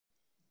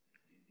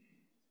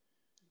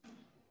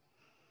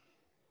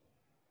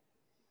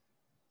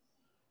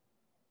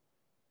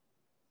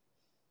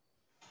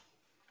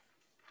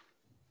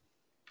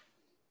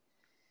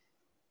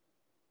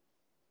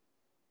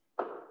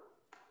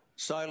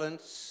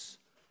Silence.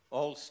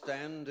 All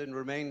stand and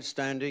remain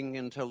standing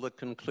until the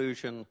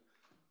conclusion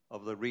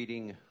of the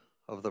reading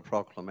of the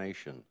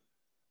proclamation.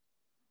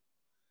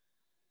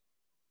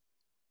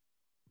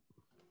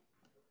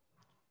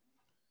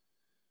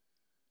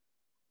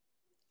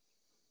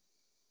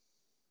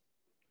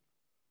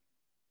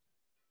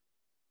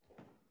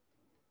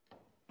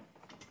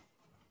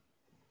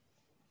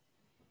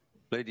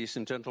 Ladies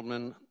and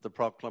gentlemen, the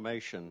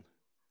proclamation.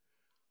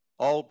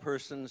 All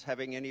persons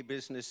having any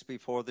business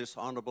before this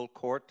honourable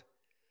court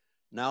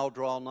now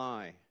draw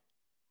nigh,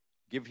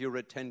 give your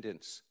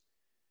attendance,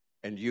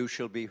 and you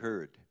shall be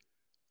heard.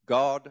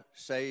 God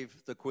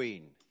save the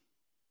Queen.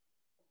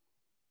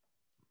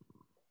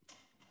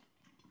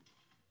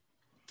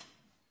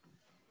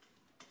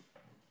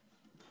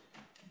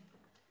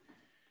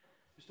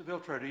 Mr.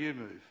 Veltro, do you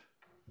move?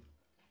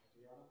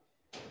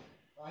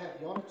 I have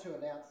the honour to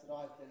announce that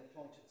I have been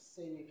appointed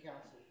Senior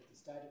Counsel for the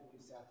State of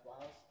New South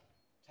Wales,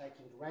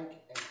 taking rank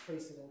and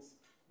precedence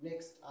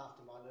next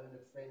after my learned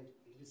friend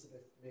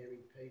Elizabeth Mary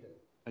Peden.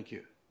 Thank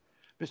you.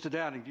 Mr.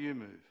 Downing, do you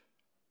move?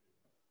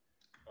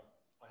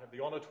 I have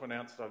the honour to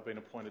announce that I've been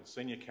appointed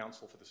Senior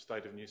Counsel for the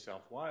State of New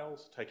South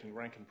Wales, taking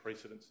rank and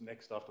precedence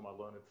next after my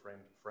learned friend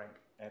Frank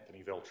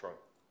Anthony Veltro.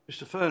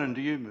 Mr. Fernan,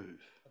 do you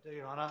move? I do,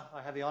 Your Honour.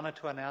 I have the honour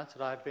to announce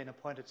that I have been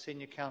appointed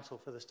Senior Counsel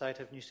for the State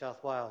of New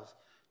South Wales,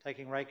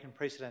 taking rank and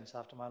precedence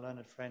after my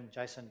learned friend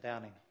Jason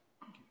Downing.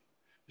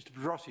 Mr.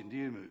 Bedrosian, do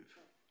you move?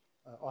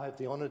 I have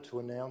the honour to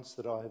announce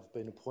that I have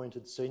been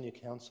appointed Senior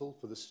Counsel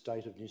for the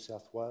State of New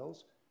South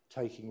Wales,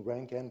 taking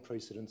rank and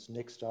precedence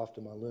next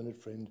after my learned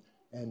friend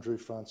Andrew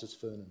Francis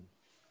Fernan.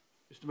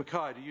 Mr.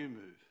 Mackay, do you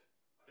move?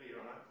 I do, Your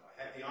Honour.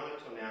 I have the honour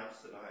to announce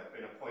that I have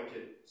been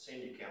appointed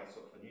Senior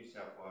Counsel for New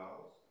South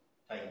Wales,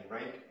 taking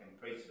rank and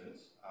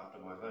precedence after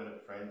my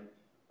learned friend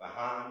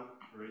Bahan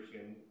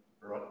Perusian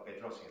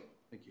Bedrosian.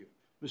 Thank you.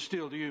 Ms.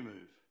 Steele, do you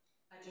move?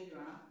 I do, Your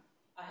Honour.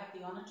 I have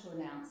the honour to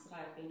announce that I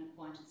have been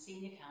appointed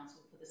Senior Counsel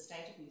for the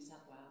State of New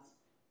South Wales,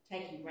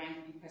 taking rank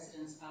and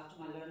precedence after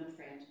my learned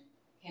friend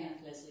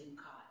Kenneth Leslie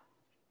Mackay.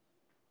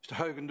 Mr.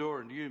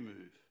 Hogan-Doran, do you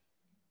move?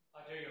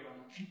 I do, Your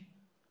Honour.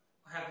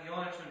 I have the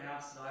honour to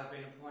announce that I have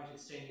been appointed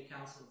Senior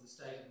Counsel of the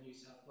State of New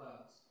South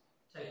Wales,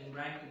 taking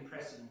rank and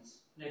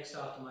precedence next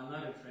after my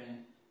learned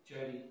friend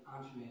Jodie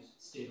Antoinette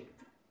Steele.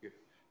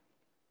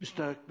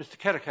 Mr.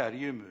 Katakar, do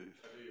you move?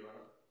 I do, Your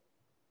Honour.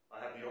 I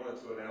have the honour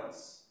to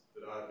announce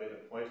that I have been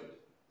appointed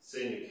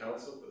Senior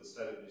Counsel for the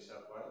State of New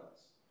South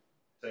Wales,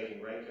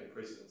 taking rank and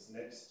precedence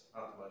next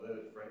after my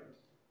learned friend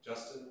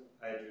Justin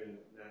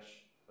Adrian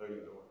Nash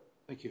Hogan-Doran.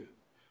 Thank you.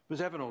 Ms.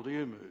 Avenel, do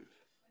you move?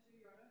 I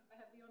do, Your Honour. I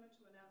have the honour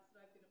to announce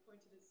that I've been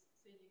appointed as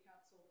Senior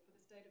Counsel for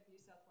the State of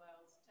New South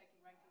Wales, taking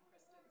rank and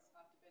precedence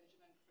after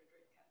Benjamin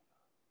Frederick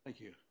Katakar.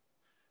 Thank you.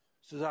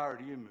 Mr. Zara,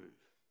 do you move?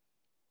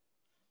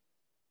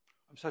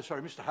 I'm so sorry,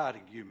 Mr.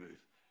 Harding, do you move?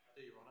 I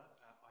do, Your Honour.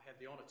 I have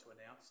the honour to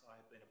announce I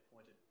have been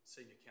appointed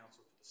Senior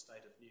Counsel for the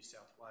State of New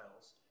South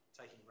Wales,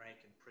 taking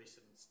rank and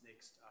precedence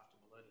next after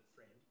my learned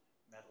friend,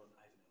 Madeline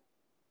Avenel.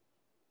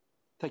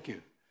 Thank you.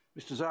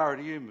 Mr. Zara,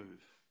 do you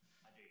move?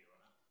 I do, Your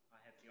Honour.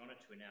 I have the honour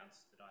to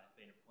announce that I have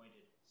been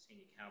appointed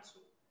Senior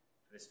Counsel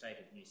for the State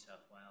of New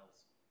South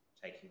Wales,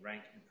 taking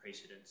rank and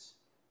precedence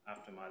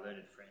after my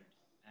learned friend,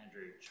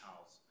 Andrew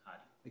Charles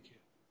Hardy. Thank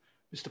you.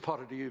 Mr.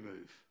 Potter, do you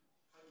move?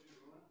 I do,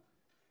 Your Honour.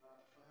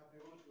 I have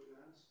the honour to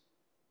announce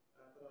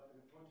that I've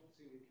been appointed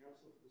Senior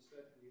Counsel for the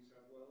State of New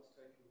South Wales,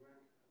 taking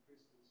rank and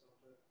precedence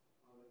after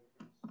my learned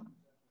friends.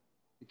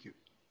 Thank you.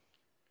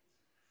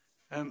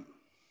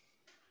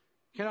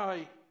 Can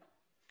I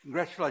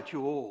congratulate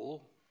you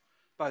all,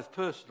 both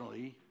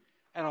personally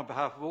and on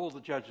behalf of all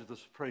the judges of the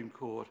Supreme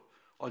Court,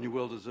 on your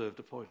well-deserved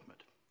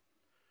appointment.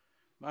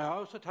 May I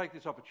also take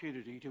this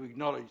opportunity to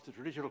acknowledge the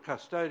traditional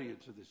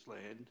custodians of this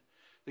land,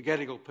 the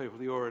Gadigal people of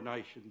the Eora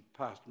Nation,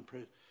 past,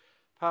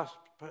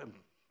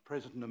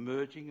 present and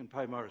emerging, and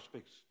pay my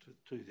respects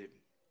to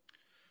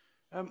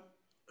them.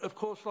 Of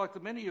course, like the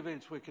many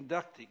events we're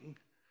conducting,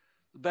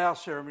 the bow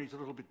ceremony is a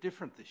little bit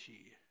different this year.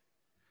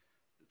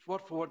 It's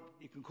what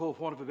you can call,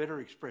 for want of a better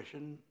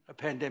expression, a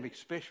pandemic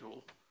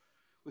special,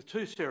 with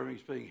 2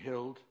 ceremonies being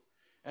held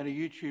and a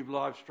YouTube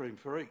live stream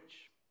for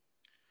each.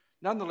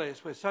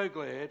 Nonetheless, we're so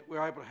glad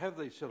we're able to have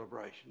these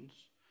celebrations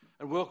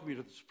and welcome you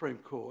to the Supreme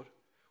Court,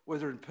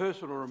 whether in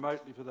person or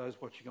remotely for those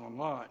watching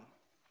online.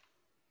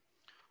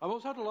 I'm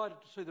also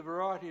delighted to see the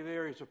variety of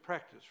areas of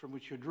practice from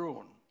which you're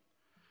drawn.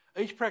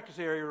 Each practice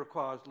area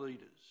requires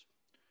leaders.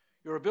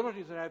 Your ability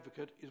as an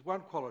advocate is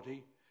one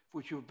quality for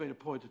which you have been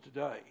appointed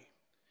today.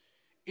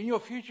 In your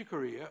future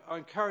career, I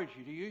encourage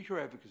you to use your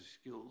advocacy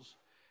skills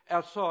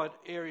outside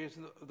areas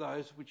of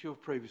those which you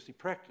have previously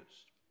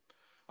practiced.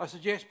 I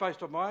suggest,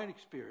 based on my own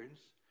experience,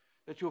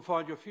 that you'll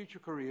find your future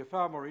career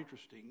far more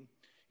interesting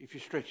if you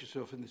stretch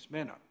yourself in this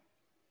manner.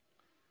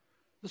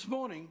 This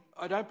morning,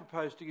 I don't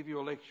propose to give you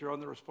a lecture on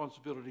the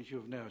responsibilities you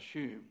have now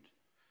assumed.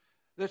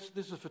 This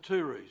is for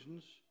 2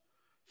 reasons.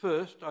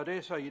 First, I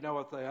dare say you know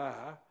what they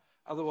are,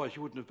 otherwise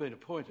you wouldn't have been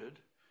appointed,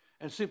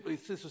 and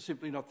this is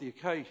simply not the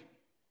occasion.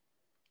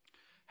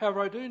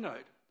 However, I do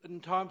note in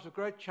times of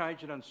great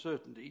change and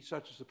uncertainty,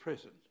 such as the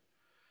present,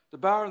 the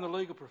bar and the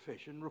legal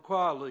profession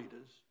require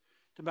leaders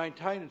to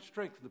maintain and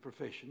strengthen the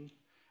profession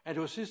and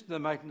to assist in the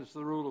maintenance of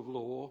the rule of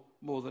law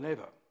more than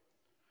ever.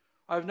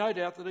 I have no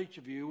doubt that each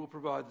of you will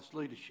provide this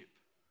leadership.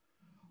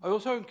 I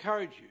also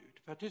encourage you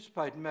to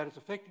participate in matters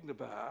affecting the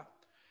bar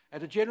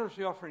and to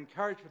generously offer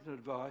encouragement and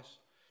advice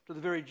to the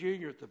very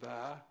junior at the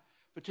bar,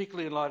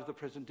 particularly in light of the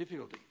present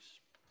difficulties.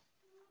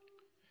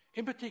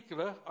 In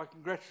particular, I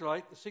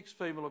congratulate the 6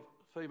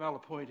 female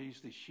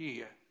appointees this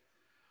year.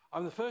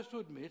 I'm the first to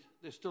admit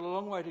there's still a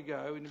long way to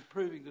go in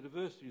improving the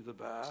diversity of the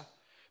bar,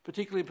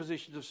 particularly in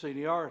positions of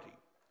seniority.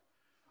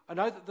 I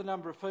know that the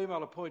number of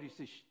female appointees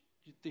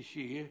this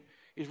year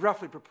is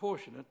roughly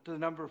proportionate to the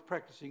number of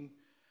practising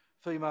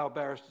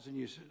barristers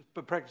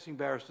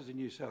in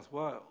New South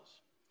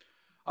Wales.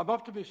 I'm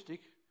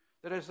optimistic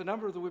that as the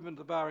number of the women at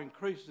the bar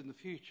increases in the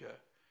future,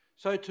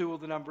 so too will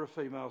the number of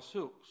female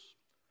silks.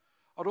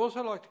 I'd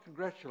also like to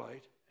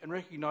congratulate and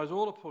recognise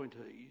all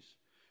appointees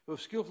who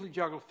have skillfully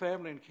juggled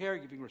family and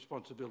caregiving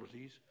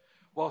responsibilities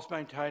whilst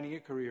maintaining a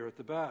career at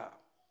the bar.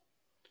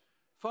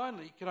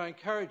 Finally, can I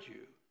encourage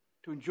you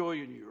to enjoy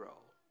your new role?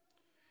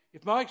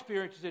 If my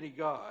experience is any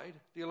guide,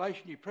 the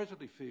elation you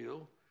presently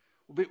feel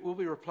will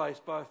be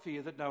replaced by a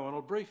fear that no one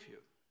will brief you.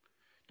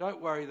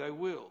 Don't worry, they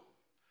will.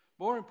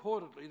 More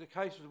importantly, the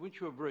cases in which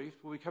you are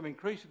briefed will become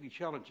increasingly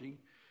challenging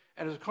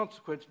and as a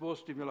consequence more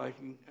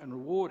stimulating and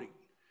rewarding.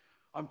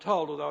 I'm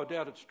told, although I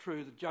doubt it's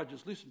true, that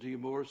judges listen to you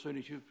more as soon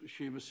as you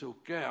assume a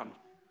silk gown.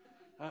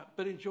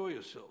 But enjoy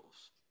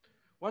yourselves.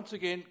 Once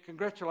again,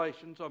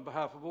 congratulations on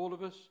behalf of all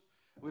of us.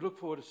 We look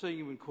forward to seeing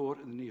you in court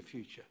in the near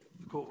future.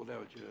 The court will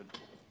now adjourn.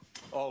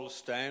 All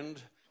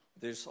stand.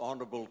 This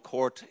honourable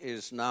court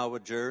is now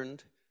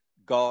adjourned.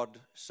 God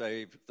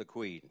save the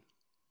Queen.